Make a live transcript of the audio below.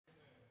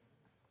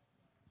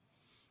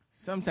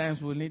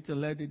Sometimes we need to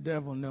let the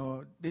devil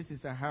know this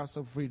is a house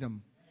of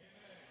freedom.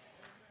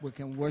 We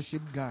can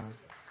worship God.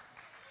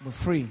 We're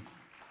free.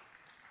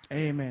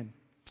 Amen.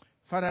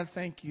 Father,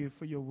 thank you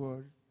for your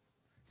word.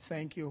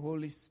 Thank you,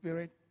 Holy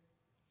Spirit.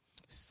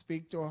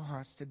 Speak to our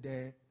hearts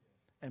today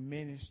and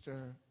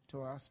minister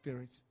to our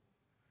spirits.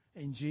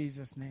 In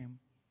Jesus' name,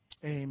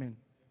 amen.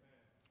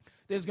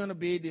 This is going to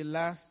be the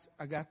last.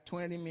 I got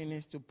 20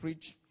 minutes to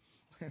preach.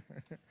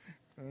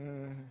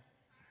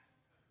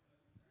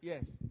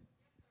 Yes.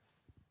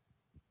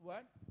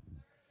 What?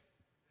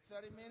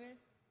 30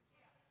 minutes?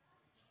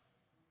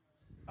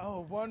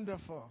 Oh,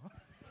 wonderful.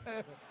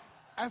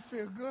 I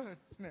feel good.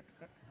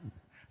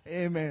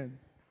 Amen.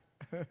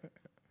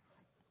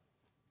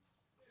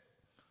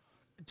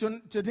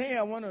 Today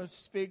I want to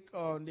speak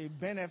on the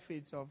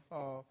benefits of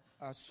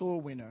a soul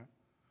winner.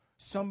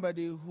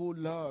 Somebody who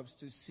loves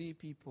to see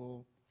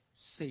people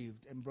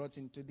saved and brought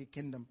into the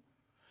kingdom.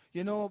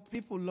 You know,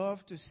 people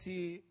love to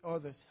see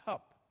others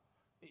help.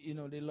 You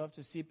know, they love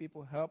to see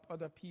people help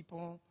other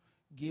people,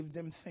 give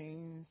them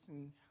things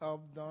and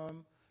help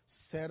them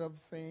set up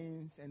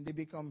things, and they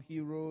become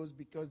heroes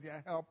because they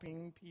are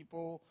helping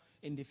people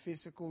in the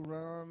physical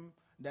realm.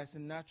 That's the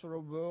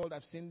natural world.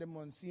 I've seen them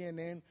on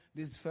CNN.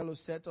 This fellow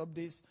set up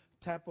this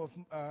type of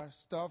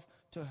stuff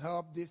to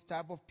help this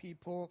type of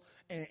people,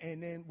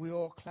 and then we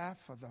all clap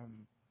for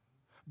them.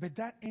 But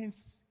that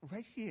ends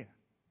right here.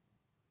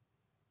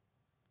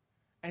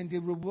 And the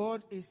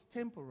reward is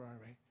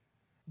temporary,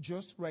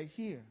 just right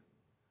here.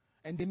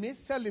 And they may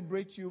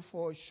celebrate you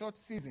for a short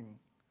season,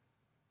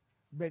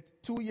 but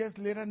 2 years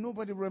later,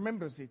 nobody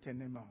remembers it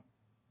anymore.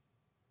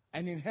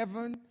 And in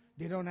heaven,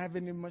 they don't have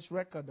any much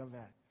record of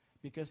that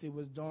because it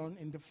was done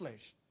in the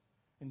flesh,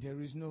 and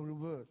there is no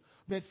reward.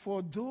 But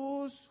for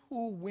those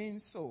who win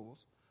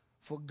souls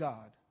for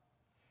God,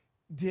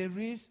 there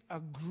is a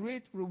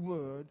great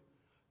reward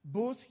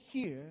both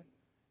here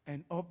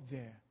and up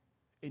there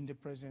in the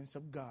presence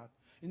of God.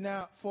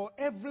 Now, for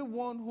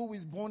everyone who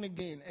is born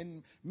again,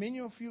 and many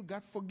of you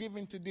got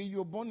forgiven today,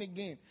 you're born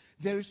again,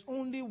 there is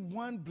only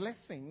one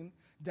blessing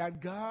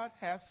that God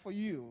has for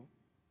you.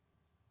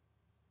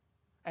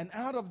 And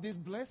out of this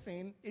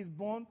blessing is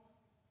born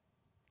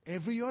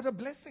every other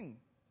blessing.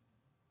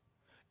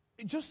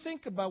 Just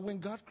think about when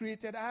God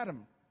created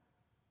Adam.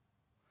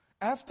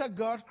 After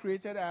God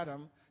created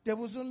Adam, there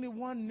was only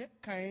one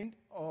kind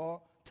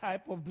or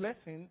type of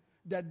blessing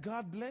that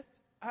God blessed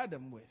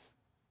Adam with.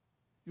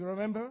 You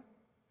remember?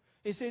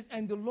 It says,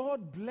 and the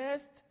Lord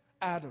blessed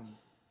Adam,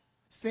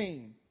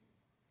 saying,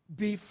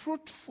 be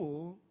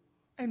fruitful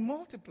and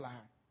multiply.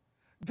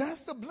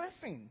 That's the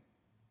blessing.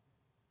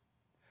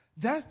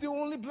 That's the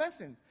only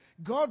blessing.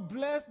 God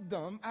blessed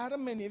them,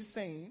 Adam and Eve,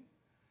 saying,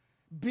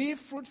 be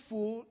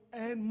fruitful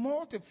and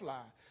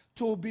multiply.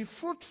 To be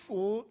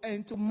fruitful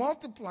and to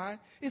multiply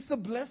is a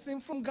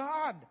blessing from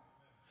God.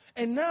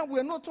 And now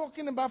we're not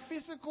talking about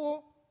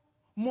physical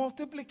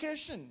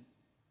multiplication.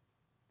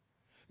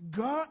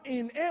 God,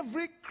 in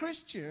every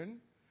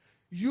Christian,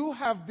 you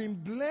have been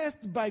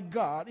blessed by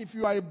God. If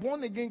you are a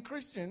born-again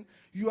Christian,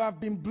 you have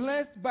been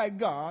blessed by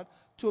God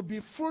to be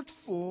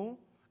fruitful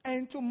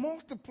and to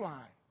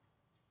multiply.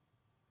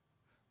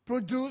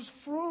 Produce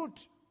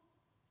fruit.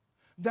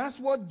 That's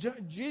what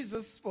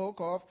Jesus spoke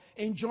of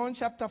in John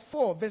chapter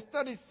 4, verse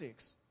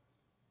 36.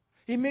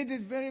 He made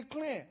it very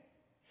clear.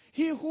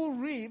 He who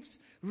reaps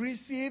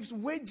receives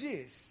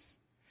wages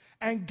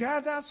and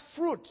gathers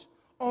fruit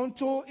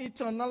unto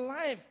eternal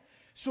life.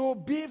 So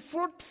be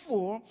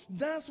fruitful.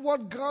 That's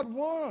what God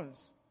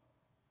wants.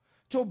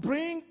 To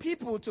bring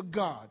people to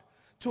God.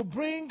 To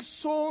bring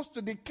souls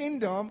to the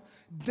kingdom.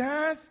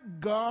 That's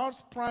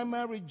God's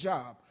primary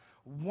job.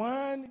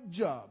 One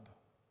job.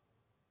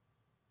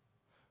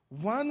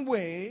 One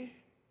way,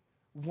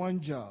 one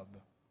job.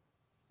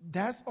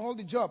 That's all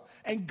the job.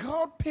 And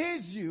God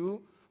pays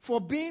you for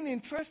being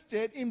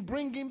interested in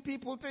bringing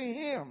people to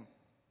Him.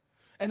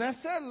 And I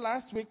said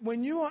last week,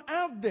 when you are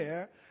out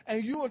there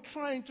and you are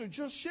trying to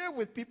just share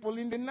with people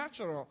in the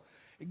natural,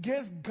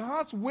 guess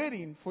God's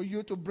waiting for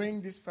you to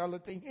bring this fellow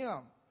to Him.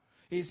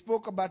 He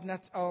spoke about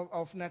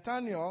of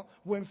Nathanael.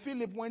 When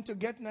Philip went to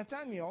get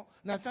Nathanael,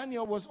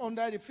 Nathanael was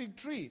under the fig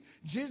tree.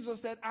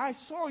 Jesus said, I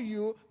saw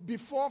you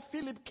before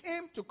Philip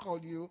came to call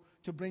you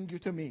to bring you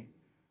to me.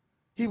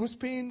 He was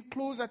paying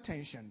close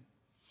attention.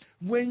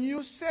 When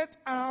you set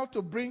out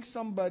to bring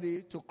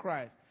somebody to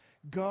Christ,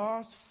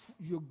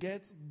 you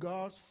get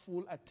God's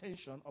full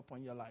attention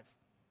upon your life.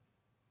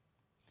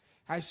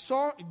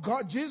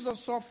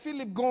 Jesus saw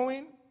Philip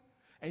going,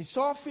 and he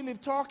saw Philip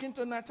talking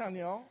to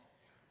Nathanael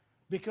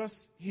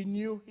because he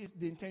knew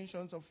the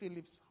intentions of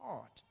Philip's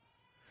heart.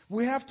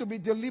 We have to be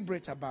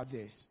deliberate about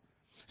this.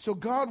 So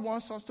God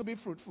wants us to be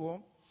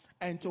fruitful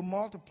and to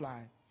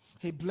multiply.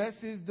 He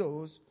blesses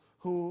those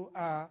who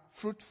are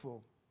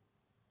fruitful.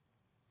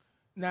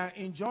 Now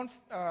in John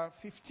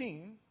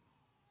 15,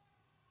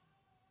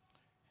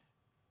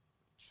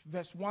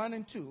 verse 1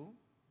 and 2,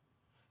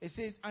 it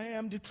says, I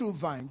am the true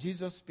vine,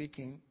 Jesus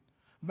speaking.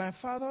 My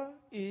Father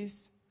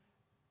is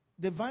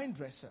the vine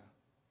dresser.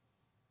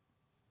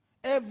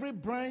 Every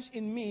branch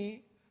in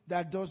me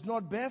that does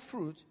not bear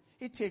fruit,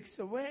 he takes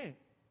away.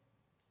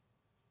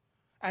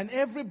 And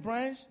every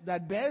branch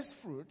that bears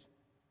fruit,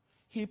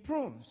 he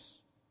prunes,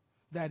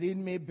 that it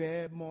may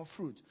bear more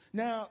fruit.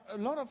 Now, a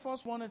lot of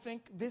us want to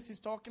think this is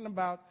talking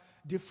about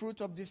the fruit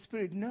of the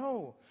Spirit.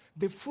 No,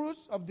 the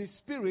fruits of the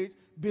Spirit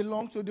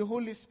belong to the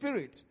Holy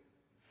Spirit.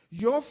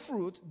 Your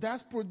fruit,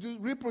 that's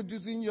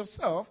reproducing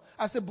yourself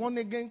as a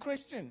born-again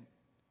Christian.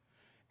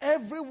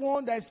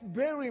 Everyone that's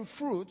bearing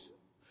fruit,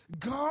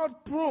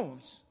 God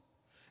prunes,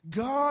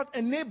 God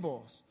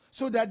enables,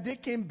 so that they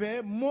can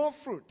bear more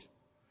fruit.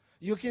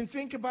 You can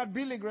think about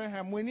Billy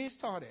Graham when he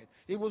started.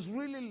 It was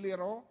really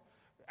little,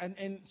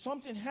 and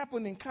something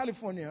happened in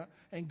California,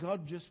 and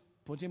God just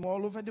put him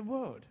all over the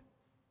world.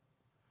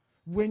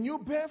 When you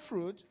bear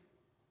fruit,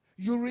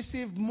 you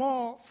receive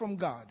more from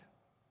God.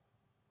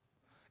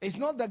 It's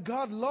not that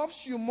God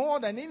loves you more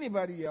than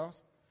anybody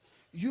else.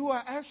 You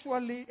are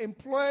actually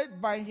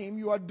employed by him.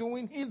 You are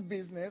doing his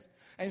business.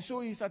 And so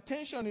his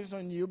attention is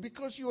on you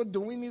because you are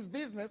doing his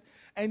business.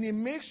 And he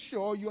makes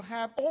sure you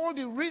have all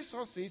the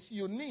resources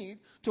you need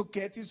to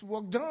get his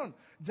work done.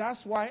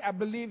 That's why I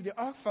believe the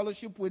Ark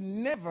Fellowship will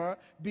never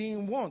be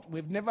in want.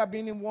 We've never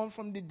been in want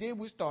from the day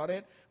we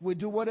started. We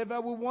do whatever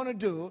we want to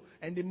do,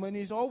 and the money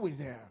is always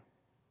there.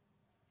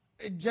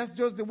 It's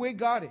just the way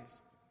God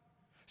is.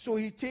 So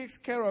he takes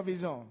care of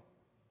his own.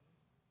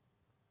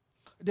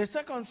 The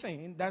second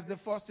thing, that's the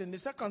first thing. The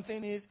second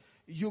thing is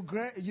you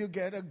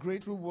get a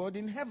great reward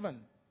in heaven.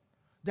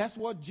 That's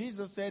what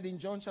Jesus said in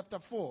John chapter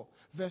 4,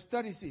 verse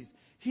 36.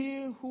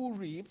 He who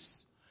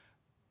reaps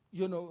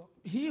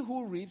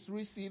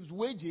receives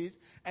wages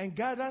and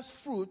gathers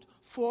fruit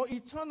for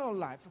eternal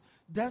life.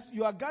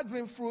 You are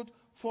gathering fruit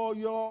for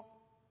your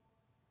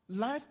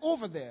life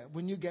over there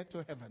when you get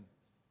to heaven.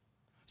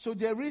 So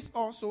there is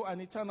also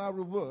an eternal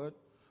reward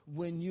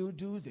when you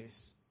do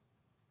this.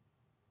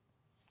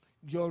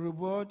 Your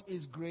reward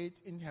is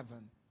great in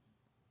heaven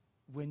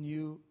when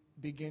you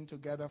begin to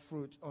gather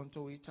fruit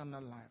unto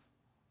eternal life.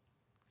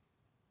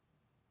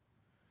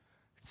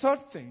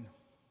 Third thing,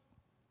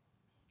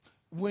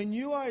 when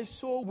you are a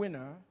soul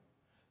winner,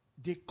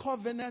 the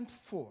covenant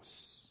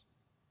force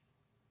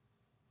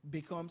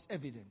becomes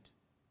evident.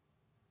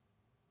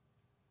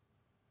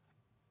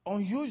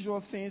 Unusual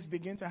things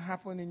begin to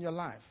happen in your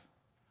life.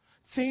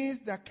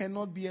 Things that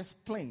cannot be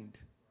explained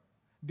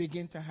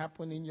begin to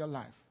happen in your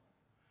life.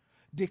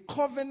 The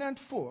covenant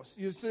force,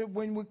 you see,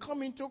 when we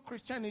come into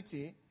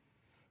Christianity,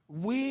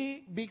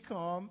 we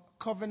become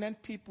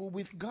covenant people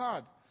with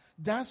God.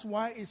 That's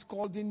why it's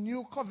called the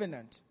New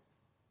Covenant.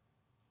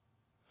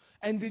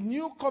 And the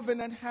New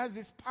Covenant has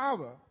its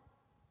power.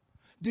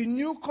 The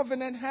New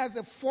Covenant has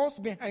a force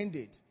behind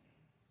it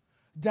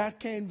that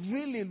can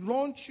really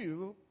launch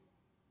you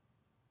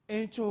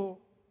into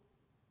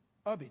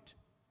orbit.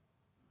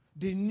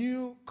 The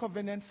New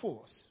Covenant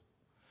force.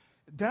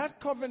 That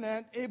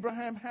covenant,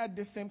 Abraham had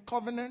the same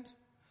covenant,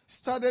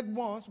 started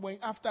once when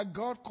after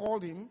God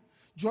called him,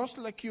 just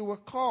like you were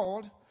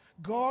called.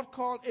 God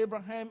called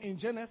Abraham in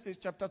Genesis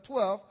chapter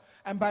 12,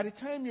 and by the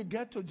time you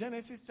get to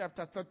Genesis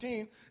chapter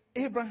 13,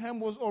 Abraham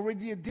was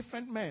already a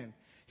different man.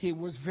 He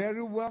was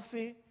very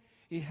wealthy.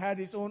 He had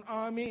his own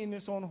army in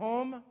his own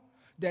home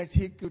that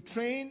he could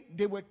train.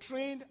 They were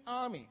trained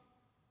army,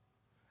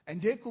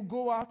 and they could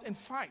go out and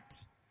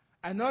fight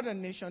another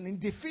nation and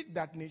defeat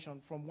that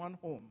nation from one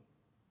home.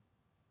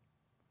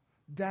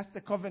 That's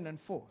the covenant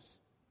force.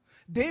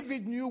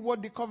 David knew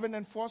what the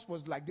covenant force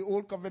was like, the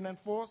old covenant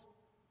force.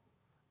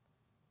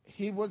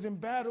 He was in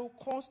battle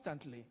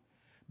constantly,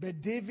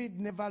 but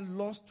David never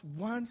lost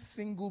one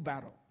single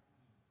battle.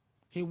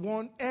 He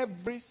won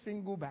every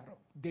single battle,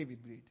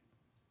 David did.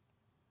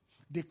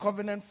 The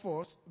covenant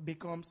force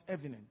becomes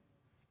evident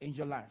in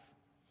your life.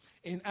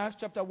 In Acts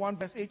chapter 1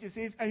 verse 8 it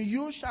says, "And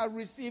you shall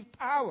receive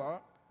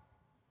power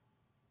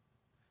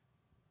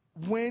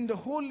when the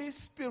Holy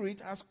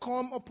Spirit has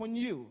come upon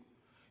you."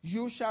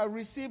 You shall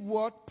receive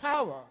what?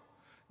 Power.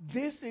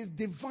 This is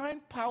divine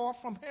power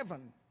from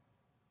heaven.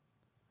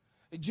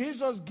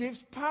 Jesus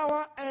gives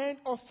power and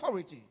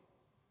authority.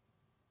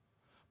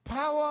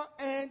 Power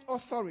and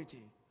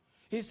authority.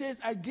 He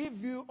says, I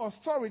give you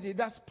authority.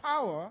 That's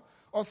power.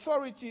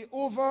 Authority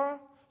over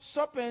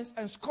serpents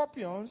and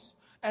scorpions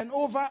and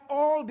over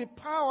all the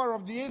power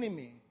of the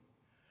enemy.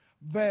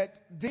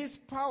 But this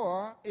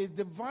power is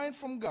divine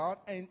from God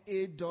and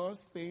it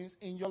does things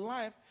in your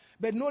life.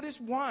 But notice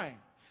why.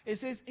 It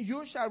says,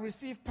 you shall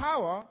receive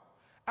power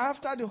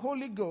after the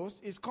Holy Ghost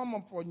is come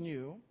upon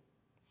you.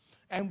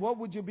 And what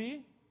would you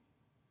be?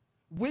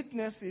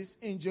 Witnesses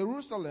in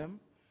Jerusalem,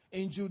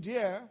 in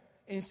Judea,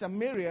 in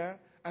Samaria,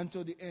 and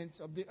to the ends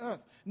of the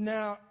earth.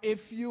 Now,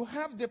 if you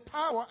have the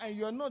power and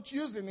you're not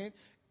using it,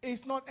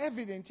 it's not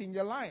evident in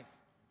your life.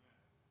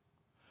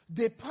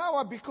 The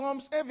power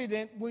becomes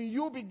evident when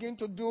you begin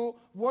to do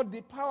what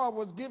the power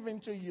was given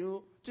to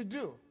you to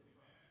do.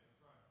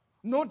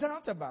 No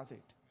doubt about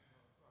it.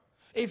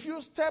 If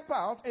you step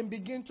out and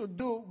begin to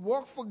do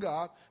work for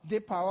God, the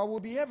power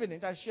will be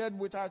evident. I shared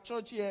with our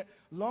church here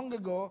long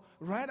ago,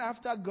 right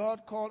after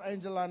God called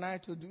Angela and I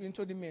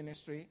into the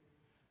ministry.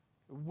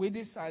 we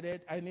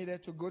decided I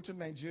needed to go to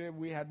Nigeria.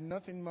 We had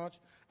nothing much.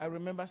 I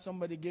remember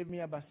somebody gave me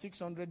about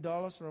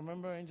 $600.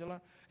 Remember,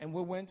 Angela? And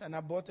we went and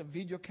I bought a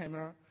video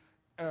camera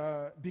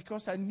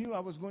because I knew I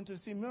was going to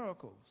see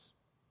miracles.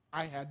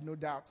 I had no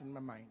doubt in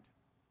my mind.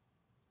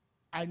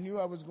 I knew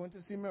I was going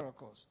to see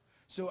miracles.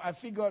 So I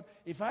figured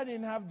if I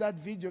didn't have that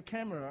video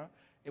camera,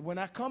 when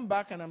I come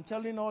back and I'm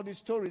telling all these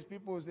stories,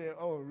 people will say,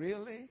 oh,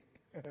 really?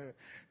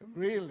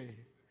 Really?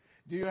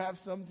 Do you have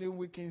something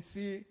we can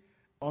see?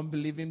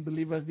 Unbelieving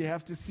believers, they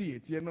have to see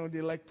it.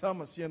 They're like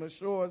Thomas,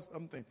 show us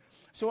something.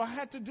 So I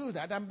had to do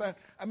that.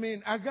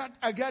 I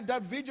got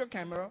that video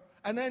camera,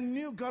 and I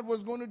knew God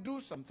was going to do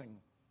something.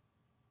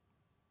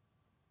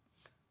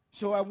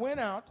 So I went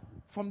out.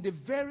 From the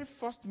very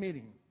first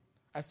meeting,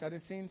 I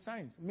started seeing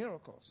signs,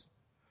 miracles.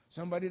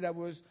 Somebody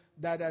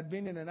that had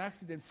been in an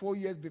accident 4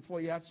 years before,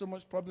 he had so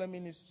much problem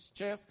in his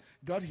chest,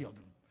 God healed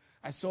him.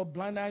 I saw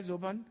blind eyes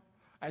open.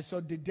 I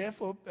saw the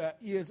deaf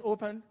ears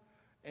open.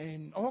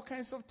 And all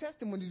kinds of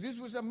testimonies. This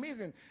was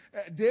amazing.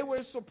 They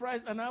were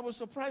surprised, and I was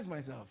surprised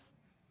myself.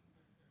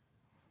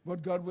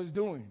 What God was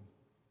doing.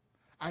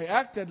 I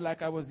acted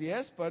like I was the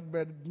expert,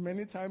 but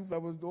many times I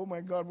was, oh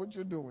my God, what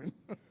you doing?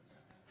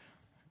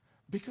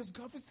 Because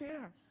God was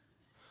there.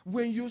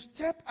 When you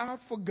step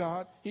out for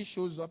God, He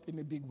shows up in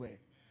a big way.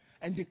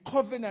 And the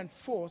covenant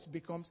force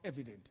becomes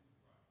evident.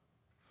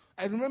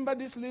 I remember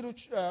this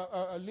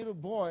little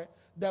boy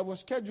that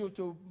was scheduled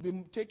to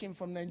be taken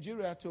from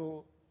Nigeria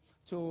to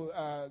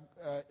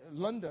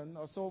London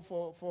or so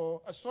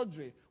for a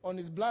surgery on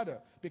his bladder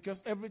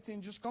because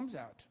everything just comes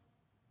out.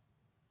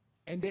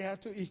 And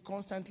he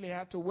constantly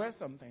had to wear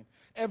something.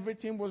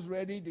 Everything was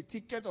ready, the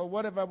ticket or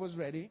whatever was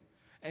ready.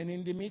 And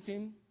in the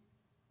meeting,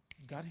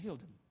 God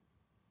healed him.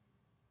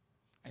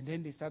 And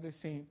then they started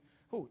saying,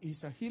 oh,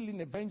 he's a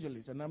healing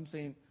evangelist. And I'm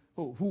saying,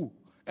 oh, who?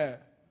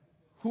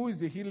 Who is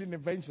the healing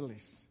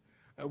evangelist?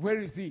 Where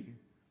is he?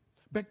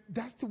 But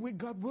that's the way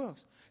God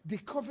works. The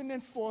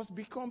covenant force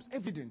becomes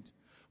evident.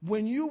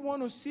 When you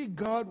want to see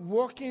God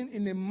working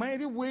in a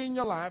mighty way in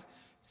your life,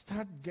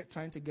 start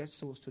trying to get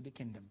souls to the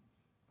kingdom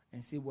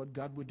and see what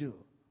God will do.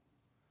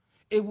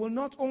 It will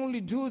not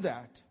only do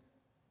that,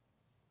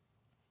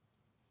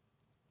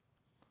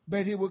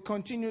 but He will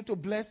continue to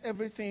bless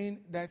everything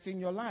that's in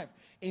your life.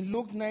 In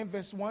Luke 9,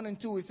 verse 1 and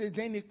 2, it says,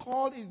 then He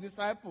called His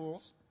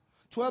disciples,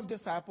 12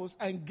 disciples,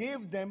 and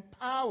gave them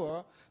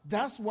power,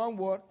 that's one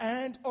word,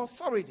 and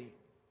authority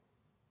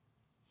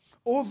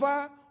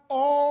over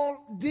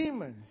all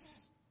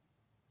demons.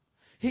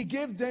 He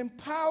gave them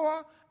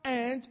power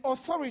and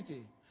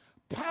authority.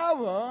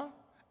 Power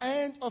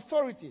and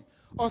authority.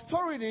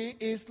 Authority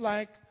is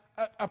like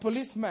a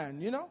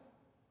policeman,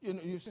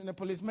 You've seen a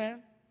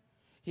policeman?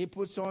 He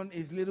puts on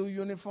his little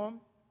uniform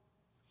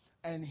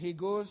and he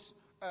goes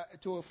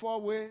to a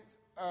four-way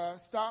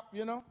stop,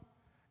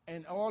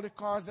 and all the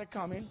cars are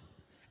coming.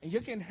 And you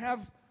can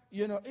have,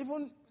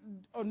 even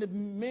on the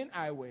main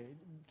highway,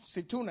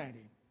 say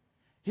 290,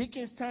 he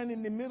can stand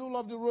in the middle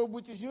of the road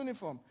with his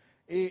uniform.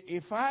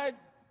 If I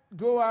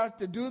go out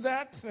to do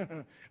that,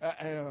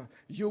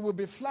 you will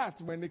be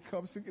flat when it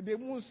comes to, they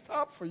won't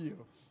stop for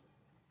you.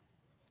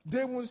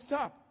 They won't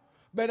stop.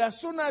 But as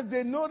soon as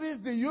they notice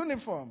the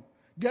uniform,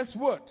 guess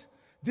what?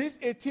 This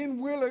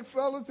 18-wheeler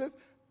fellow says,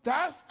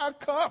 that's a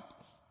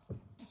cop.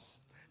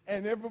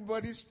 And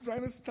everybody's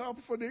trying to stop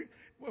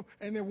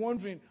and they're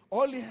wondering,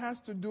 all he has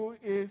to do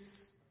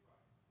is,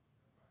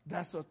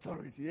 that's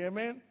authority,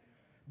 amen?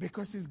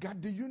 Because he's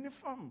got the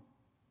uniform,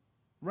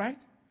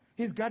 right?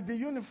 He's got the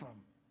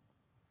uniform.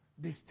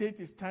 The state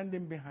is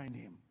standing behind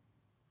him.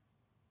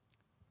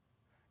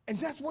 And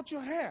that's what you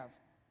have.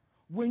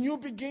 When you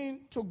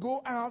begin to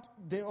go out,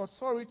 the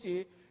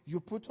authority, you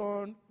put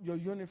on your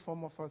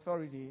uniform of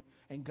authority,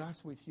 and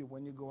God's with you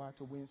when you go out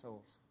to win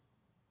souls.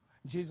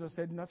 Jesus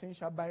said, nothing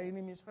shall by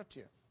any means hurt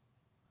you.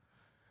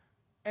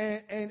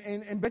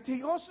 But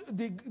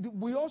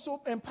we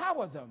also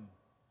empower them,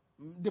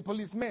 the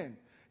policemen.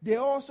 They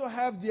also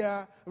have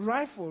their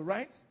rifle,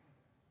 right?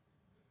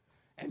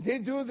 And they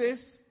do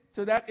this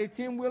to that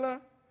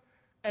 18-wheeler,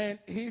 and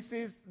he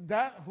says,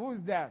 who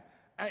is that?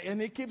 And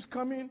he keeps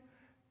coming.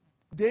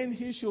 Then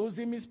he shows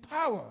him his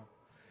power.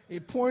 He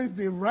points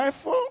the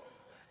rifle,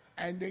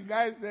 and the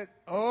guy says,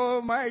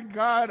 oh my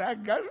God, I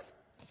got it.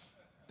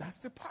 That's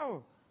the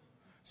power.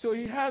 So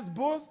he has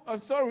both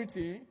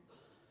authority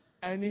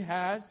and he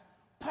has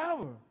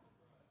power.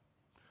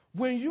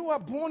 When you are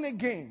born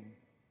again,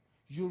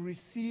 you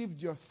receive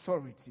the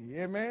authority.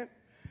 Amen?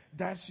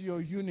 That's your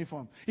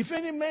uniform. If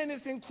any man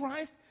is in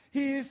Christ,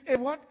 he is a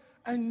what?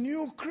 A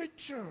new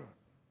creature.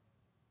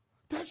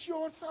 That's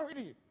your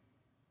authority.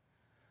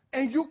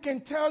 And you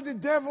can tell the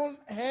devil,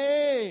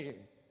 hey.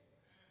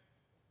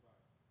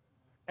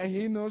 And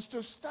he knows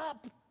to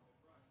stop.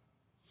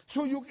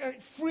 So you are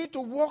free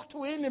to walk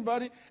to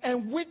anybody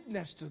and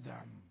witness to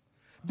them.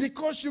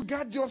 Because you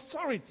got the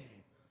authority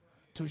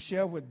to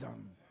share with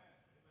them.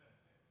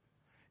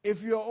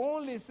 If you're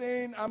only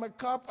saying, I'm a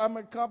cop,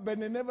 but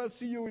they never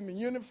see you in the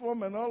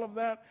uniform and all of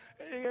that,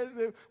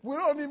 we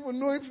don't even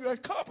know if you're a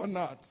cop or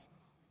not.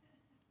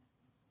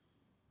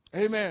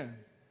 Amen.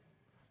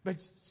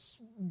 But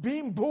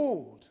being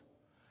bold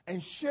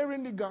and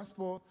sharing the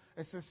gospel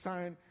is a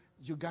sign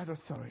you got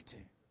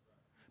authority.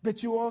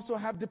 But you also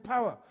have the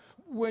power.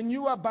 When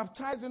you are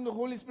baptized in the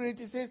Holy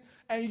Spirit, it says,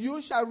 and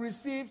you shall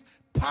receive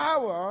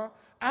power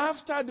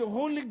after the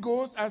Holy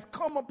Ghost has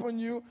come upon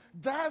you.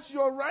 That's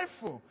your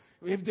rifle.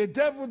 If the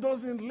devil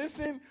doesn't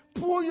listen,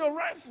 pull your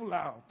rifle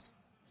out.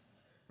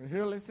 You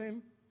hear,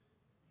 listen?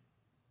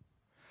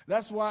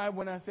 That's why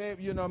when I say,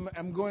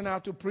 I'm going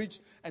out to preach,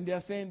 and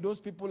they're saying those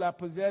people are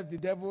possessed, the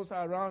devils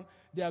are around,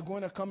 they are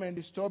going to come and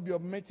disturb your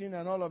meeting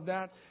and all of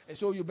that, and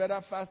so you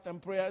better fast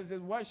and pray. I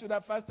said, why should I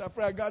fast and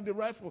pray? I got the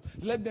rifle.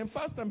 Let them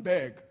fast and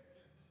beg.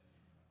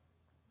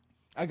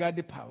 I got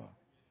the power.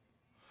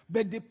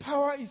 But the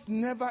power is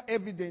never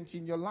evident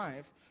in your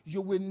life.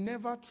 You will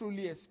never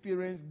truly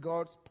experience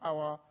God's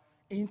power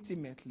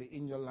intimately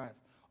in your life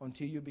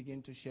until you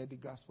begin to share the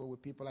gospel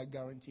with people, I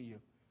guarantee you.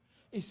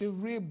 It's a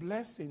real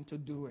blessing to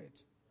do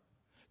it.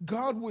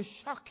 God will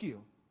shock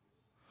you.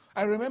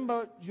 I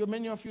remember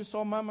many of you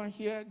saw Mama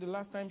here the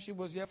last time she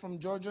was here from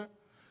Georgia.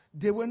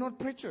 They were not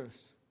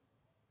preachers,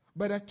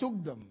 but I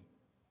took them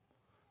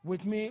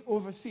with me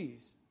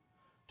overseas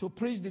to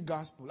preach the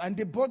gospel. And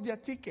they bought their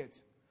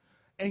tickets.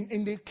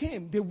 And they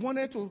came. They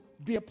wanted to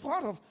be a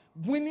part of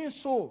winning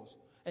souls.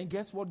 And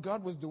guess what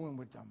God was doing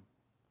with them?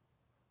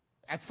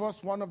 At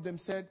first, one of them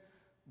said,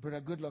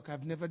 Brother Goodluck,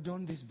 I've never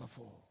done this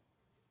before.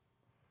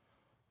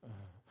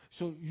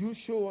 So you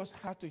show us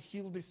how to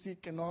heal the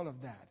sick and all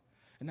of that.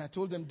 And I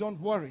told them, don't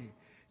worry.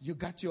 You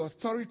got your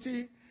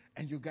authority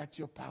and you got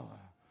your power.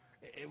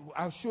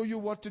 I'll show you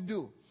what to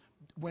do.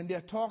 When they're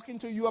talking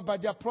to you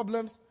about their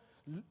problems,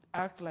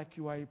 act like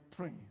you are a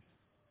prince.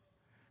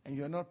 And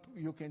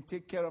you can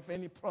take care of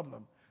any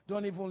problem.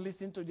 Don't even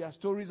listen to their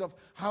stories of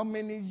how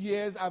many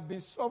years I've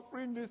been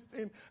suffering this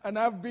thing and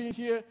I've been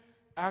here.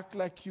 Act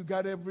like you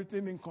got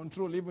everything in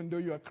control, even though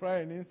you are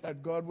crying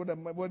inside. God,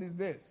 what is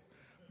this?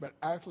 But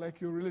act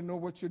like you really know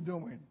what you're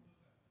doing.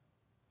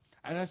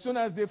 And as soon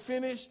as they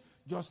finish,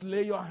 just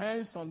lay your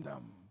hands on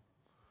them.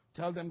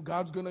 Tell them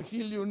God's going to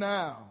heal you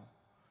now.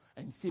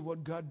 And see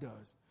what God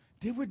does.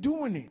 They were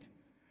doing it.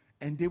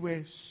 And they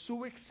were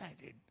so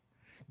excited.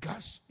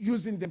 God's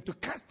using them to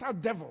cast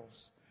out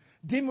devils.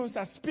 Demons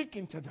are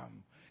speaking to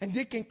them. And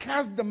they can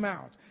cast them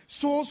out.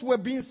 Souls were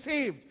being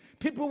saved.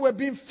 People were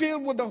being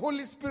filled with the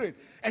Holy Spirit.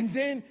 And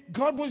then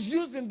God was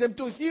using them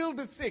to heal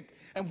the sick.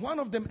 And one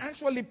of them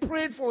actually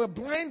prayed for a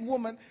blind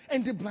woman.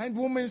 And the blind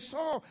woman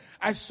saw.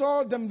 I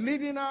saw them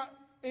leading her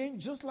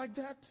in just like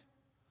that.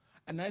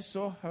 And I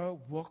saw her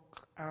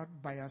walk out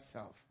by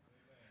herself.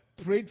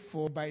 Prayed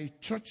for by a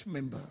church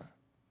member,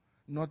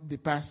 not the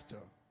pastor.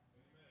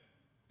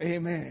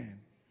 Amen.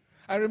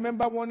 I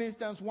remember one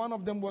instance, one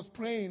of them was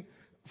praying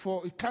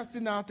for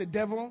casting out the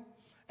devil.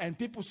 And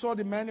people saw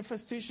the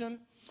manifestation.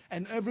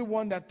 And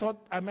everyone that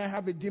thought I might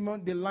have a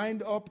demon, they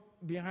lined up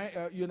behind,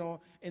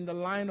 in the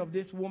line of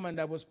this woman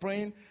that was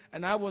praying.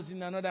 And I was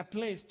in another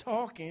place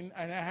talking,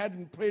 and I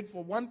hadn't prayed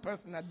for one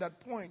person at that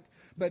point.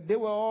 But they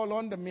were all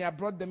under me. I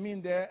brought them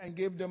in there and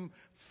gave them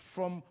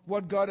from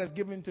what God has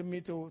given to me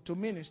to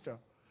minister.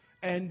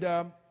 And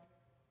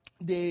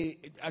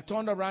I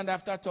turned around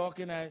after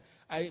talking.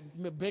 I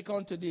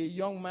beckoned to the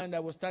young man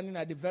that was standing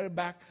at the very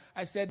back.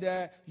 I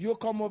said, you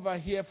come over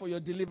here for your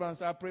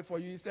deliverance. I'll pray for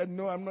you. He said,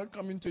 no, I'm not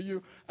coming to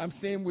you. I'm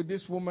staying with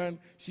this woman.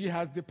 She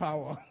has the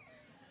power.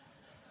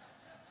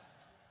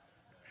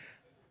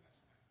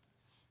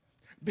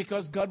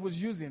 Because God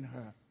was using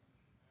her.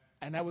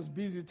 And I was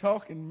busy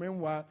talking.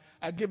 Meanwhile,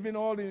 I'd given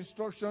all the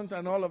instructions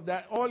and all of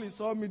that. All he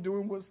saw me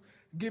doing was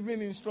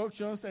giving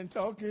instructions and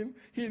talking.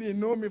 He didn't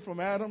know me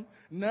from Adam.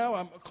 Now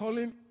I'm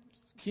calling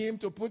him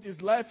to put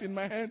his life in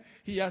my hand.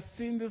 He has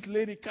seen this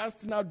lady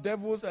casting out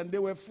devils and they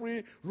were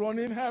free,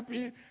 running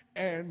happy.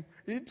 And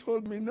he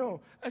told me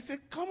no. I said,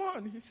 come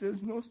on. He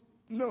says, no.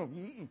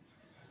 Mm-mm.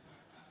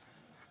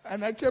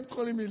 And I kept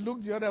calling him. He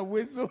looked the other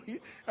way, so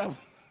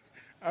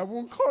I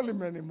won't call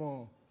him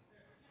anymore.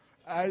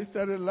 I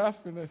started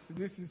laughing. I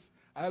said,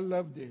 I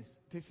love this.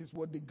 This is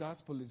what the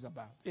gospel is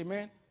about.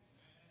 Amen.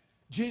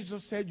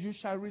 Jesus said, you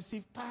shall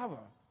receive power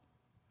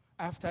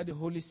after the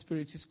Holy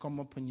Spirit is come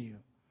upon you.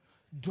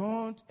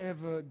 Don't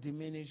ever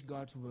diminish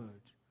God's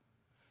word.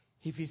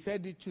 If he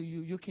said it to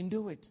you, you can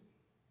do it.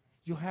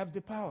 You have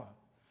the power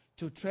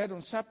to tread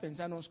on serpents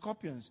and on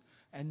scorpions,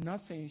 and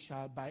nothing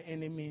shall by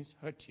any means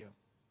hurt you.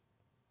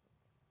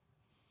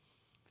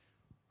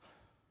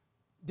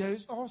 There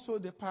is also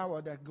the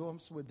power that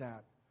comes with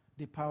that,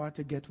 the power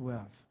to get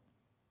wealth.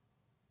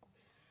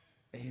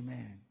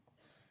 Amen.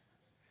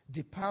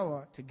 The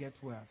power to get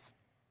wealth.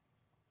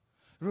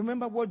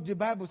 Remember what the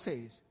Bible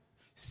says.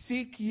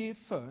 Seek ye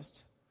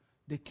first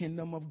the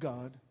kingdom of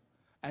God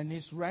and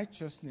his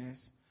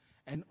righteousness,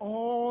 and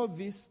all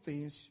these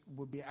things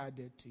will be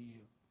added to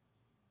you.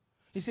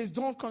 He says,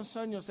 don't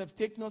concern yourself.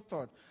 Take no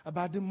thought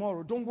about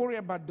tomorrow. Don't worry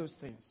about those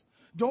things.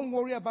 Don't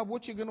worry about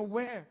what you're going to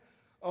wear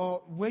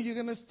or where you're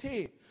going to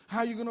stay,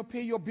 how you're going to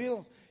pay your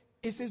bills.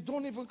 He says,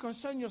 don't even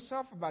concern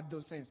yourself about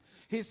those things.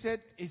 He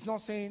said, he's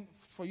not saying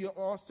for you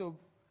all to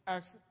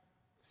act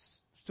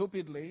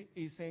stupidly.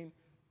 He's saying,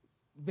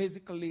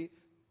 basically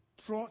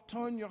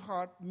turn your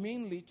heart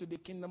mainly to the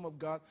kingdom of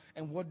God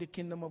and what the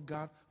kingdom of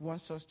God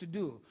wants us to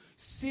do.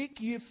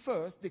 Seek ye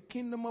first the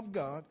kingdom of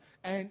God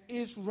and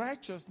his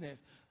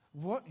righteousness.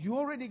 What you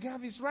already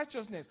have his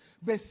righteousness,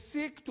 but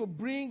seek to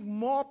bring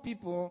more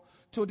people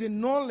to the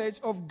knowledge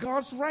of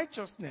God's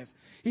righteousness.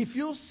 If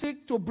you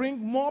seek to bring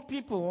more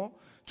people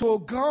to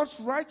God's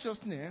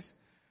righteousness,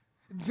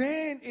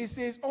 then it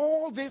says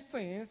all these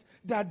things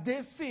that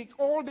they seek,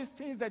 all these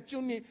things that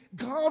you need,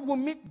 God will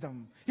meet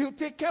them. He'll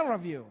take care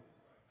of you.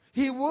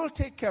 He will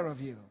take care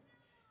of you.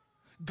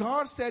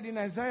 God said in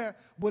Isaiah,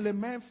 will a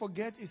man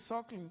forget his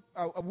suckling,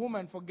 a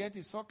woman forget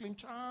his suckling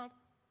child?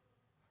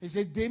 He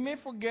says, they may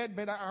forget,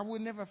 but I will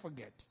never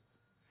forget.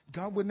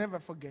 God will never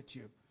forget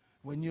you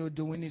when you're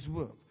doing his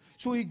work.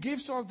 So he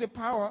gives us the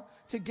power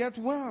to get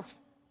wealth.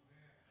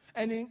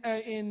 And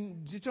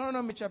in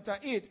Deuteronomy chapter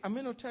 8, I'm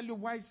going to tell you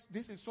why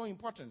this is so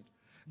important.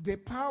 The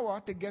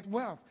power to get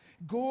wealth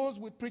goes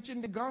with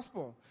preaching the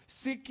gospel.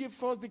 Seek ye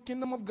first the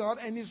kingdom of God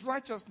and his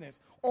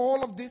righteousness.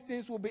 All of these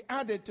things will be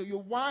added to you.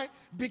 Why?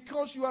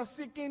 Because you are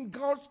seeking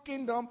God's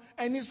kingdom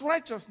and his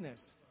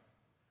righteousness.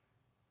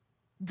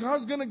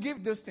 God's going to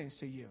give those things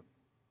to you.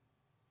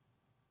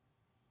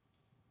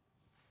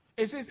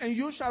 It says, and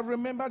you shall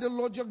remember the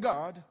Lord your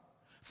God,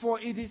 for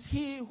it is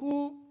he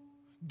who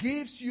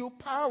gives you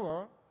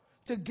power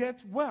to get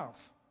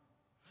wealth,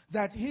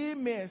 that he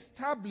may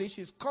establish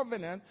his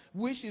covenant,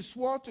 which he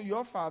swore to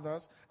your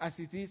fathers, as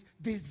it is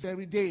this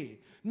very day.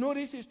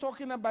 Notice he's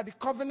talking about the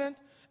covenant,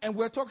 and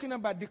we're talking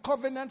about the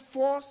covenant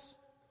force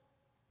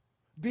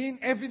being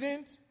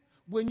evident.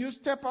 When you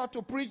step out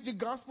to preach the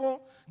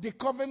gospel, the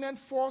covenant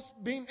force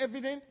being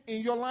evident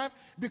in your life,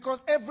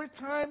 because every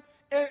time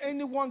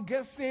anyone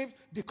gets saved,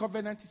 the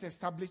covenant is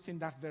established in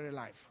that very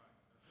life.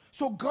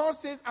 So God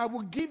says, I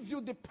will give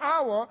you the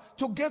power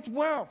to get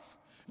wealth,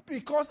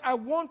 because I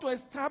want to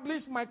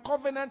establish my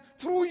covenant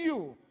through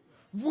you,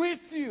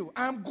 with you.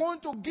 I'm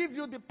going to give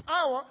you the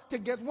power to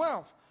get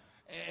wealth.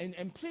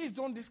 And please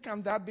don't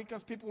discount that,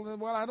 because people say,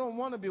 well, I don't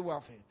want to be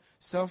wealthy.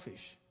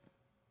 Selfish.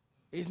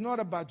 It's not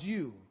about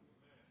you.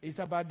 It's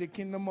about the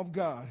kingdom of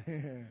God.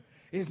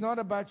 It's not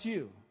about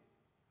you.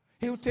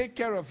 He'll take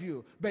care of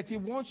you. But he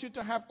wants you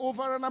to have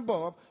over and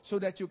above so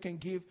that you can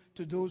give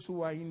to those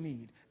who are in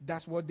need.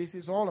 That's what this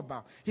is all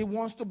about. He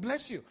wants to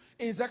bless you.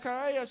 In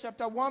Zechariah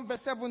chapter 1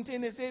 verse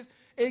 17 it says,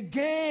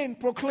 again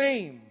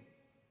proclaim.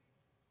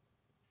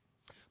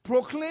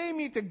 Proclaim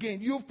it again.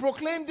 You've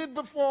proclaimed it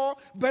before,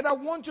 but I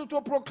want you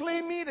to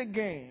proclaim it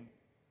again.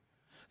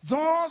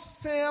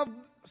 Thus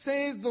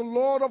says the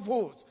Lord of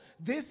hosts.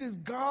 This is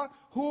God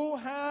who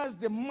has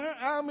the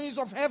armies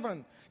of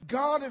heaven.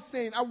 God is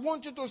saying, I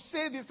want you to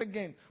say this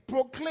again.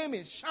 Proclaim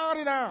it. Shout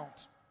it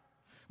out.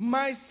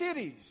 My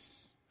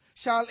cities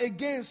shall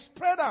again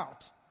spread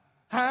out.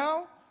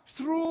 How?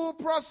 Through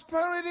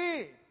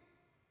prosperity.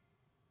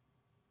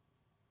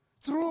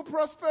 Through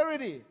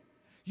prosperity.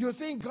 You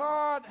think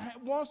God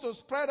wants to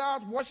spread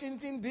out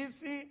Washington,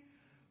 D.C.?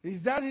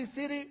 Is that his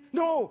city?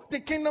 No, the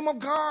kingdom of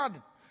God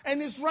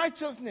and his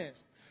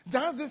righteousness.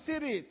 That's the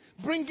city.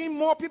 Bringing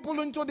more people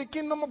into the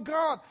kingdom of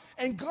God.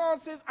 And God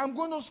says, I'm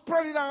going to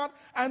spread it out.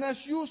 And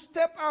as you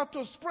step out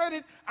to spread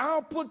it,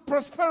 I'll put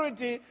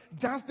prosperity.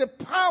 That's the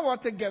power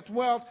to get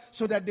wealth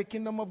so that the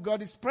kingdom of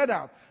God is spread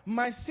out.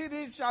 My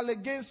cities shall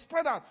again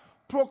spread out.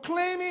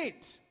 Proclaim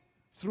it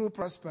through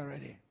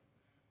prosperity.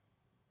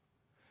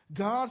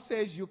 God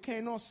says you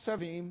cannot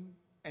serve him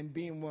and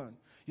be in one.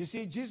 You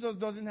see, Jesus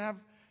doesn't have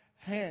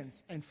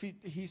hands and feet.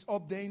 He's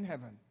up there in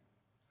heaven.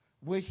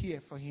 We're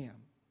here for him.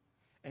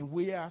 And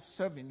we are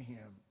serving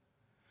him.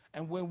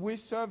 And when we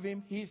serve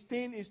him, his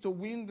thing is to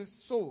win the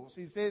souls.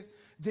 He says,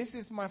 this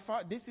is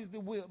the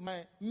will,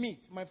 my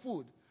meat, my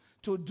food,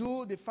 to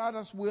do the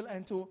Father's will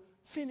and to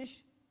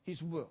finish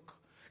his work.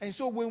 And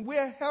so when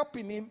we're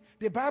helping him,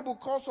 the Bible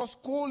calls us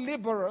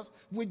co-laborers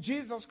with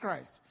Jesus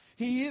Christ.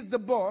 He is the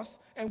boss,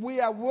 and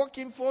we are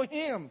working for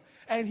him.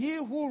 And he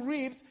who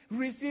reaps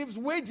receives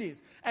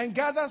wages and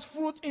gathers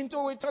fruit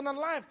into eternal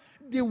life.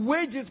 The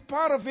wages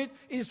part of it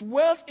is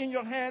wealth in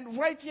your hand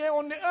right here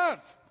on the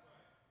earth.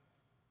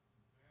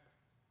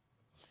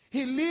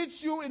 He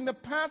leads you in the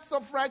paths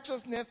of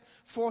righteousness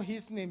for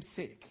his name's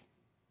sake.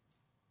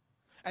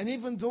 And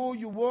even though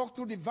you walk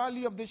through the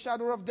valley of the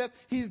shadow of death,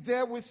 he's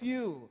there with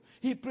you.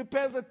 He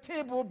prepares a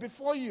table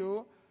before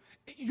you.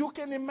 You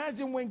can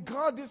imagine when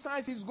God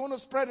decides he's going to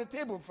spread a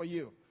table for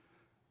you,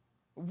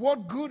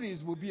 what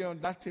goodies will be on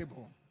that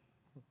table.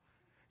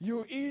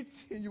 You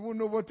eat and you won't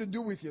know what to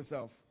do with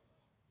yourself.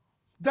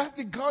 That's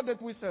the God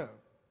that we serve.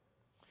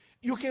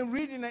 You can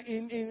read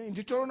in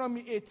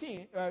Deuteronomy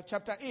 18,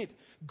 chapter 8.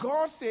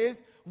 God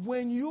says,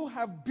 when you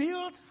have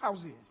built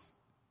houses,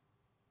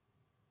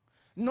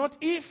 not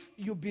if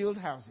you build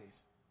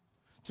houses.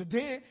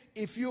 Today,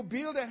 if you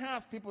build a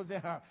house, people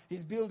say,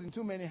 he's building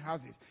too many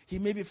houses. He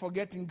may be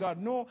forgetting God.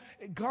 No,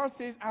 God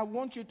says, I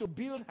want you to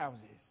build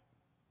houses.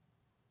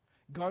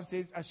 God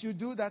says, as you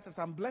do that, as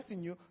I'm blessing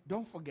you,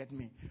 don't forget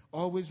me.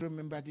 Always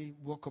remember the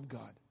work of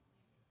God.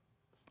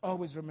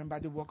 Always remember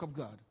the work of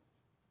God.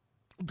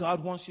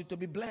 God wants you to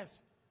be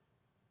blessed.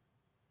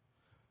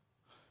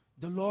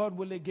 The Lord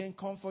will again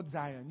comfort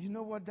Zion. You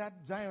know what that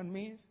Zion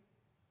means?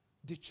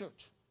 The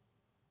church.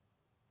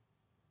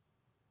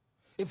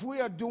 If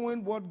we are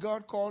doing what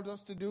God called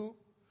us to do,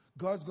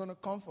 God's going to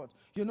comfort.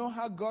 You know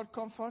how God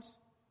comforts?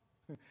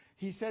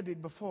 He said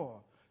it before,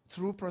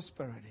 through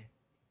prosperity.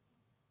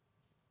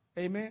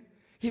 Amen?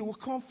 He will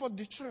comfort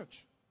the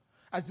church.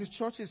 As the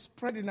church is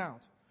spreading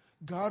out,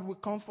 God will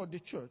comfort the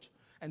church.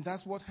 And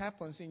that's what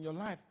happens in your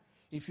life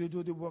if you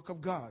do the work of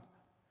God.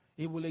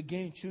 He will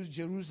again choose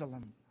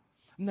Jerusalem.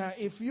 Now,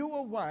 if you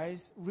are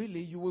wise,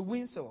 really, you will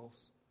win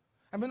souls.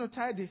 I'm going to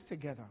tie this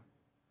together.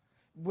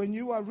 When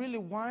you are really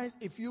wise,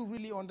 if you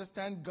really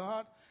understand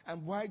God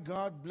and why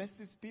God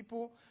blesses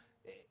people,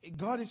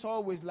 God is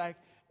always like,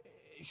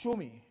 show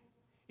me.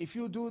 If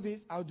you do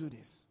this, I'll do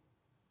this.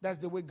 That's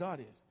the way God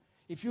is.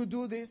 If you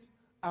do this,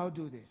 I'll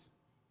do this.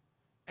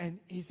 And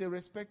he's a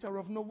respecter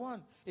of no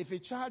one. If a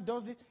child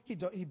does it,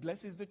 he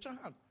blesses the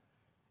child.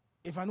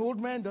 If an old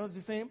man does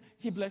the same,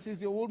 he blesses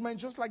the old man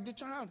just like the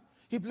child.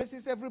 He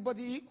blesses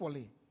everybody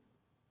equally.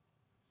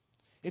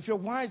 If you're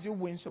wise, you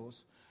win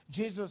souls.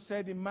 Jesus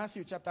said in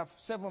Matthew chapter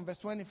 7, verse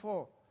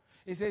 24,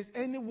 it says,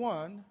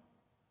 anyone,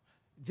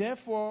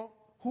 therefore,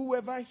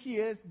 whoever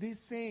hears these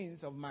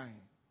sayings of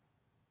mine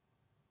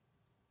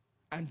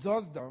and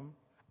does them,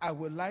 I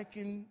will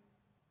liken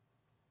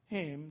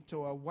him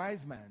to a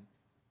wise man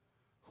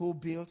who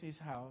built his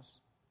house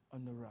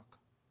on the rock.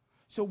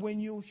 So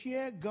when you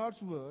hear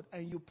God's word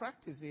and you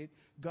practice it,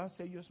 God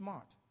says you're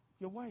smart,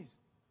 you're wise.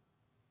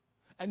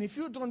 And if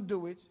you don't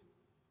do it,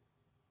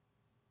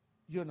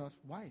 you're not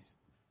wise.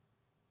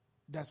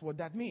 That's what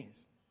that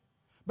means.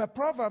 But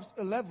Proverbs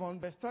 11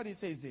 verse 30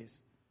 says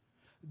this,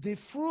 the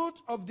fruit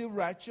of the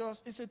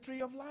righteous is a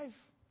tree of life.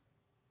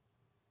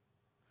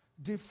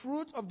 The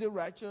fruit of the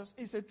righteous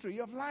is a tree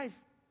of life.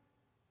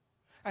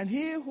 And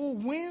he who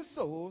wins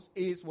souls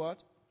is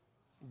what?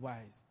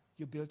 Wise.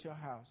 You built your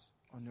house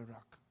on the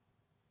rock.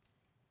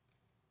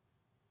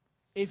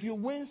 If you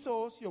win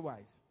souls, you're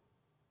wise.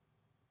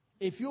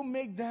 If you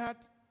make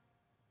that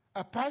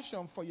a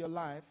passion for your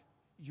life,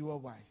 you are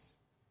wise.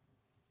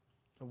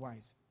 You're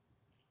wise.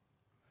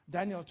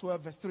 Daniel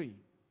 12 verse 3.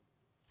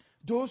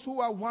 Those who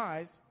are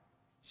wise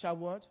shall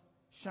what?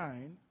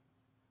 Shine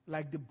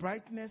like the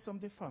brightness of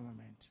the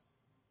firmament.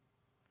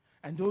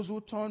 And those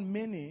who turn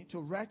many to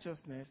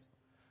righteousness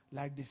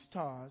like the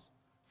stars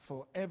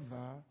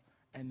forever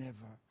and ever.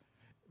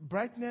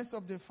 Brightness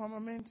of the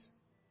firmament,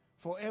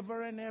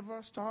 forever and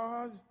ever.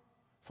 Stars,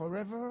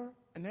 forever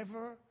and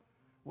ever.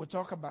 We'll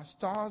talk about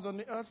stars on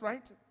the earth,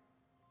 right?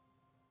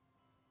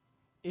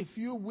 If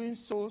you win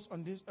souls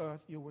on this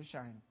earth, you will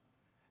shine.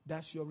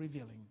 That's your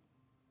revealing.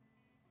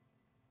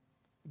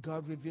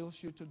 God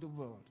reveals you to the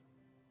world.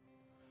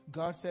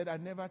 God said, I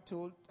never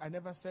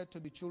said to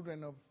the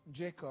children of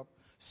Jacob,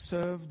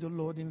 serve the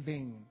Lord in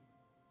vain.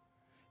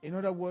 In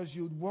other words,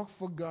 you work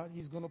for God,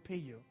 he's going to pay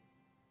you.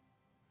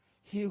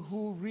 He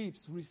who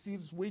reaps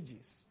receives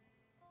wages.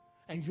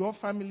 And your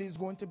family is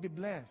going to be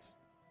blessed.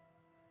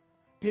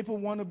 People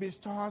want to be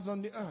stars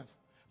on the earth.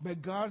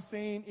 But God's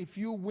saying, if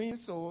you win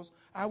souls,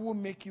 I will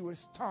make you a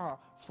star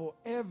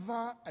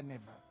forever and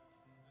ever.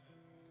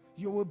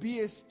 You will be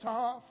a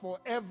star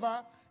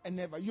forever and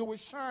ever. You will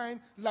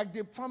shine like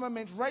the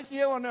firmament right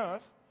here on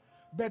earth.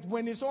 But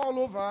when it's all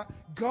over,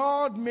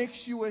 God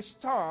makes you a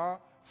star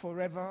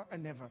forever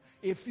and ever.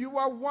 If you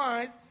are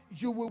wise,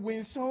 you will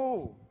win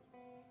souls.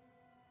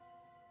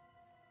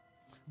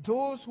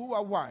 Those who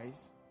are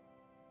wise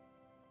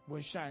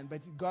will shine.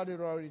 But God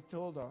had already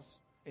told us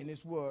in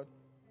his word,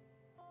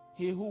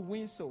 he who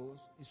wins souls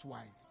is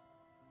wise.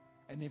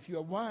 And if you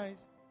are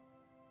wise,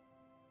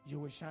 you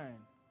will shine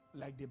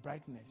like the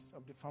brightness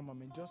of the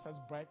firmament, just as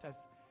bright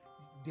as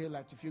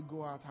daylight. If you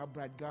go out, how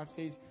bright. God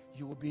says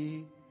you will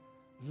be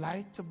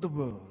light of the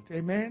world.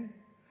 Amen?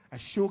 A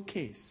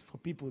showcase for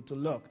people to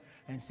look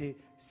and say,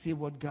 see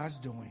what God's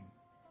doing.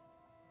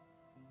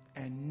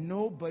 And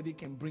nobody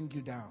can bring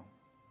you down.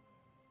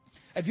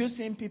 Have you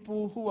seen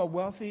people who are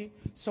wealthy?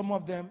 Some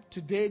of them,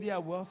 today they are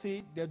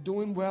wealthy, they're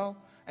doing well,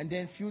 and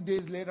then a few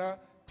days later,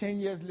 10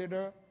 years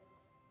later,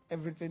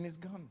 everything is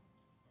gone.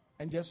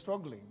 And they're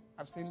struggling.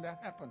 I've seen that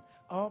happen.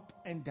 Up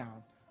and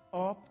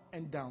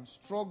down,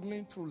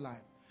 struggling through life.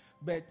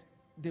 But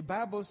the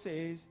Bible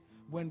says,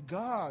 when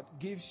God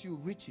gives you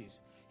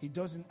riches, he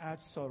doesn't add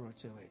sorrow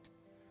to it.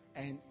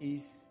 And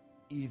is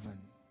even.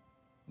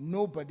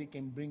 Nobody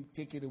can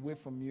take it away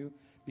from you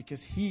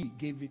because he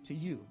gave it to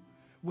you.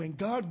 When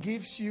God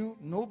gives you,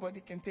 nobody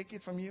can take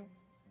it from you.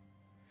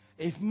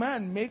 If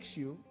man makes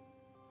you,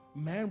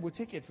 man will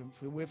take it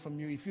away from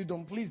you if you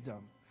don't please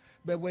them.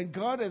 But when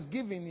God has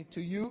given it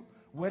to you,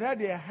 whether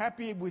they are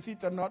happy with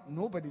it or not,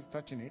 nobody's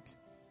touching it.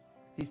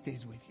 He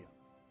stays with you.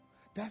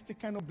 That's the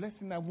kind of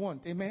blessing I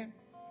want. Amen?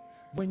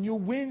 When you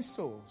win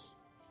souls,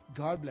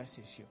 God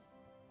blesses you.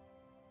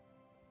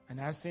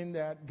 And I've seen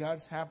that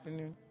that's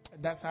happening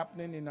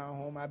in our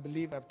home. I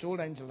believe I've told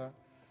Angela,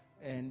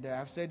 and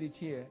I've said it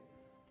here.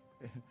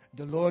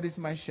 The Lord is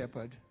my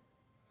shepherd.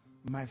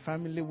 My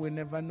family will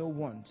never know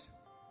want.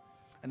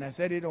 And I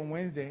said it on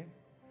Wednesday.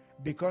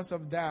 Because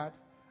of that,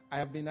 I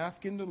have been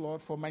asking the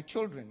Lord for my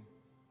children.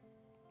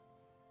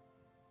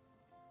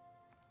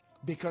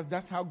 Because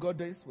that's how God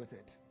is with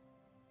it.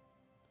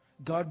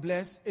 God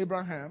blessed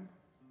Abraham.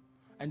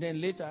 And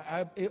then later,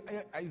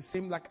 it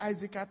seemed like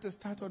Isaac had to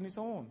start on his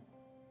own.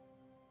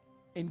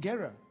 In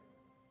Gerar,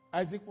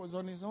 Isaac was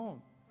on his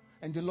own.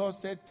 And the Lord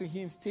said to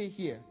him, stay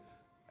here.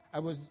 I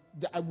was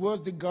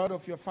the God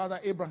of your father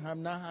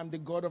Abraham. Now I'm the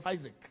God of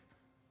Isaac.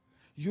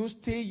 You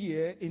stay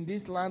here in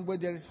this land where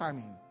there is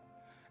famine.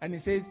 And it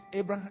says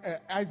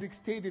Isaac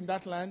stayed in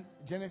that land.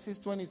 Genesis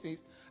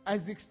 26.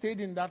 Isaac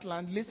stayed in that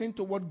land. Listen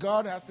to what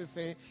God has to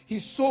say. He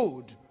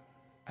sowed.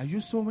 Are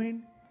you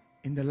sowing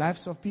in the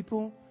lives of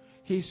people?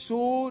 He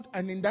sowed,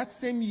 and in that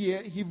same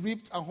year, he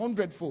reaped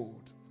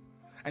 100-fold.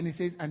 And he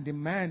says, and the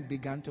man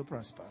began to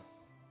prosper.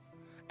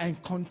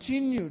 And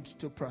continued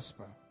to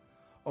prosper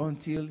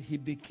until he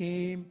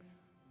became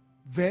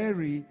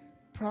very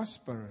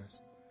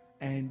prosperous.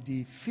 And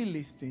the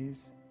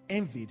Philistines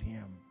envied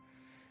him.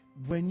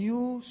 When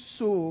you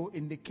sow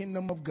in the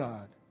kingdom of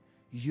God,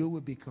 you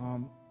will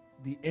become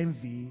the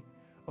envy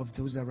of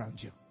those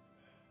around you.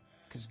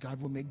 Because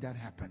God will make that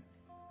happen.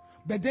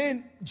 But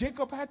then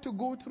Jacob had to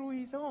go through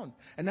his own.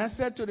 And I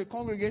said to the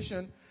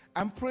congregation,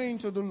 I'm praying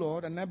to the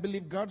Lord, and I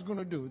believe God's going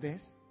to do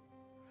this.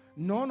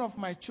 None of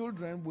my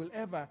children will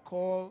ever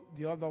call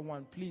the other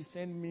one, please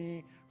send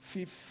me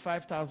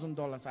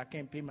 $5,000. I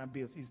can't pay my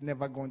bills. It's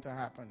never going to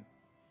happen.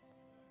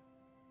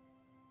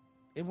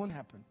 It won't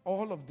happen.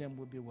 All of them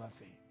will be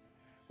wealthy.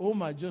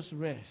 Omar, just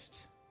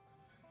rest.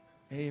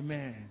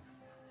 Amen.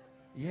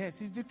 Yes,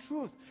 it's the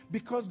truth.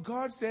 Because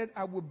God said,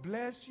 I will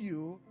bless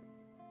you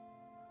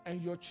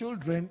and your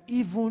children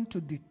even to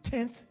the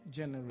 10th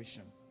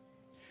generation.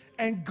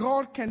 And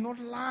God cannot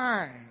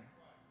lie.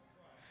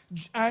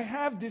 I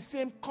have the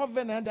same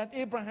covenant that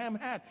Abraham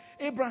had.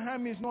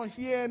 Abraham is not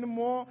here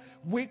anymore.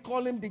 We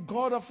call him the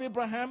God of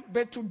Abraham.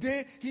 But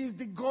today, he is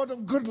the God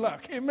of good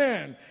luck.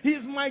 Amen. He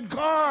is my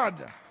God.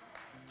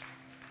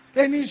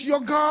 And he's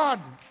your God.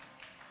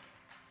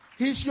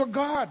 He's your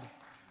God.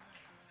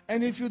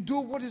 And if you do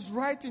what is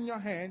right in your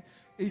hand,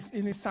 is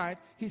in his sight,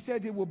 he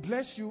said he will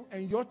bless you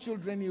and your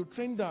children, he'll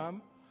train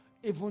them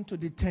even to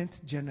the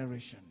 10th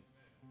generation.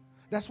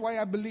 That's why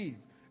I believe.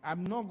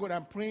 I'm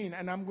praying,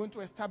 and I'm going to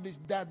establish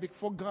that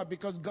before God,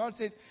 because God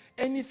says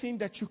anything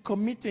that you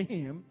commit to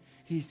him,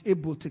 he's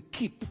able to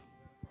keep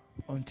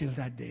until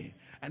that day.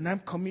 And I'm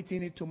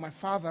committing it to my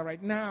Father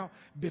right now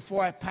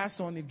before I pass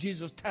on. If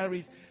Jesus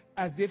tarries,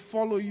 as they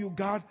follow you,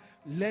 God,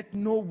 let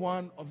no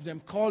one of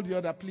them call the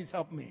other, please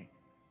help me.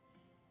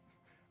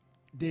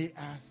 They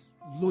are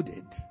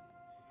loaded.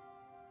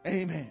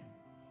 Amen.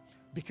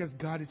 Because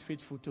God is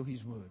faithful to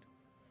his word.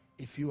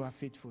 If you are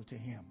faithful to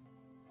him.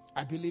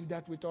 I believe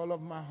that with all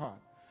of my heart.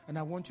 And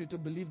I want you to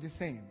believe the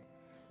same.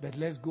 But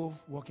let's go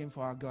working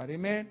for our God.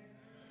 Amen.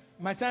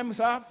 My time is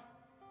up.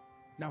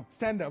 Now,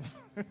 stand up.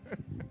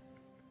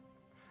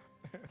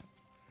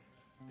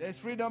 There's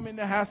freedom in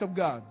the house of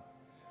God.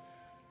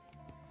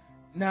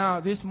 Now,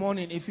 this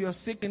morning, if you're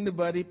sick in the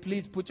body,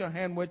 please put your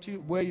hand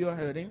where you're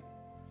hurting.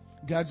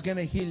 God's going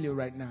to heal you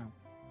right now.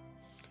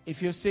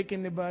 If you're sick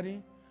in the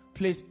body,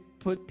 please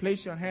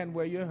place your hand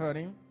where you're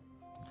hurting.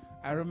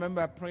 I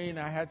remember praying,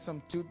 I had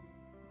some tooth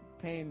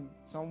pain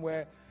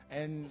somewhere,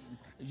 and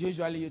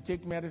usually you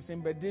take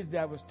medicine, but this day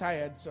I was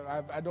tired, so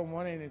I don't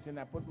want anything.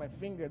 I put my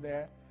finger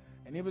there,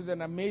 and it was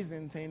an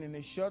amazing thing. In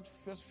a short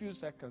first few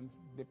seconds,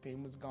 the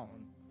pain was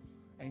gone.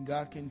 And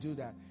God can do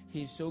that.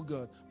 He's so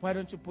good. Why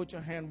don't you put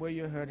your hand where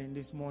you're hurting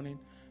this morning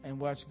and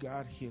watch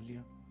God heal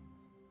you?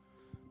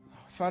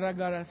 Father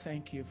God, I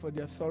thank you for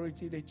the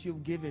authority that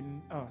you've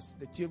given us,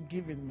 that you've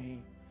given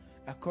me,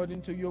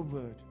 according to your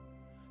word,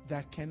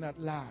 that cannot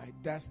lie.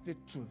 That's the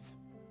truth.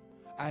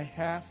 I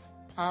have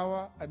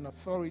power and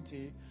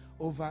authority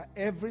over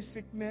every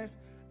sickness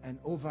and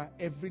over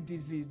every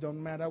disease,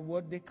 don't matter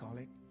what they call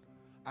it.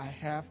 I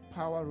have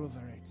power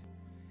over it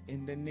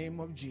in the name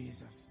of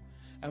Jesus.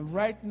 And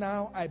right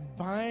now, I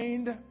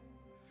bind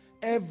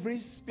every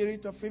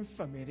spirit of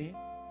infirmity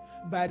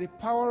by the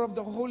power of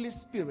the Holy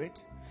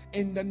Spirit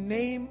in the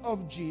name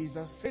of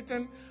Jesus.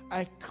 Satan,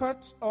 I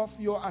cut off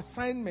your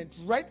assignment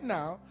right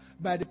now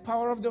by the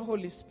power of the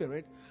Holy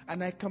Spirit,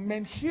 and I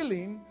command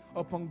healing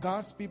upon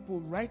God's people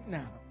right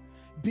now.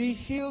 Be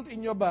healed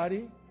in your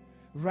body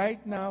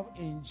right now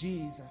in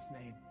Jesus'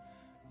 name.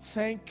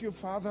 Thank you,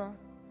 Father.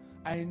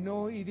 I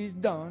know it is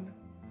done.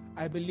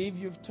 I believe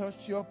you've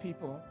touched your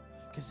people,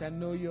 because I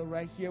know you're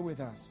right here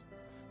with us.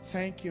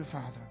 Thank you,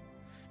 Father.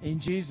 In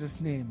Jesus'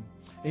 name,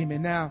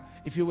 amen. Now,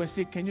 if you were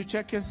sick, can you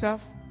check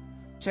yourself?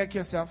 Check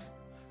yourself.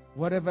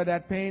 Whatever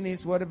that pain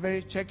is,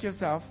 check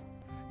yourself.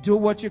 Do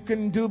what you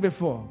couldn't do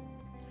before.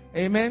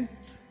 Amen.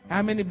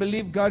 How many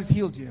believe God's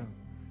healed you?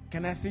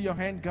 Can I see your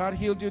hand? God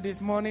healed you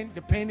this morning.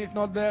 The pain is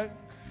not there.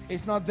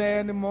 It's not there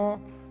anymore.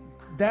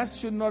 That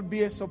should not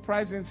be a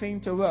surprising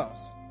thing to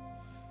us.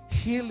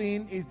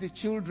 Healing is the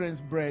children's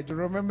bread. You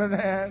remember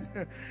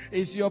that?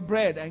 It's your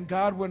bread, and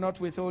God will not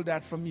withhold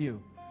that from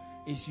you.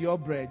 It's your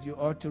bread. You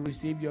ought to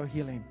receive your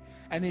healing.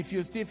 And if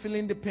you're still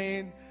feeling the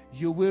pain,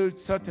 you will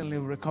certainly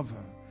recover.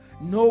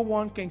 No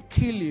one can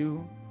kill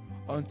you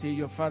until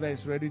your Father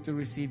is ready to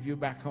receive you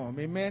back home.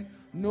 Amen.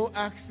 No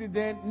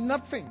accident,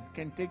 nothing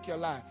can take your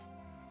life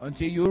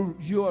until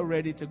you are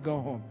ready to go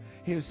home.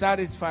 He'll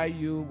satisfy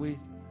you with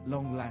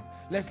long life.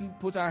 Let's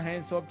put our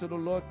hands up to the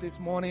Lord this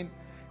morning.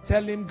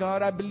 Tell him,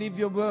 God, I believe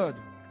your word.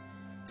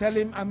 Tell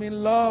him, I'm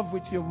in love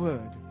with your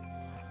word.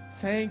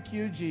 Thank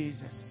you,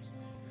 Jesus.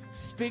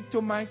 Speak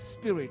to my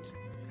spirit.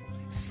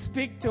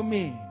 Speak to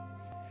me.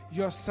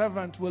 Your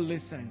servant will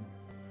listen.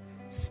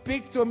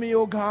 Speak to me,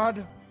 O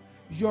God.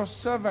 Your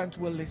servant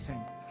will listen.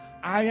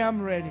 I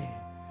am ready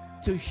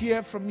to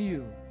hear from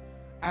you.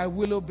 I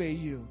will obey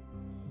you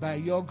by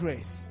your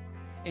grace.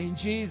 In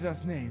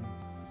Jesus' name,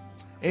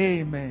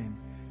 amen.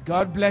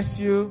 God bless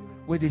you.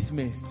 We're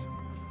dismissed.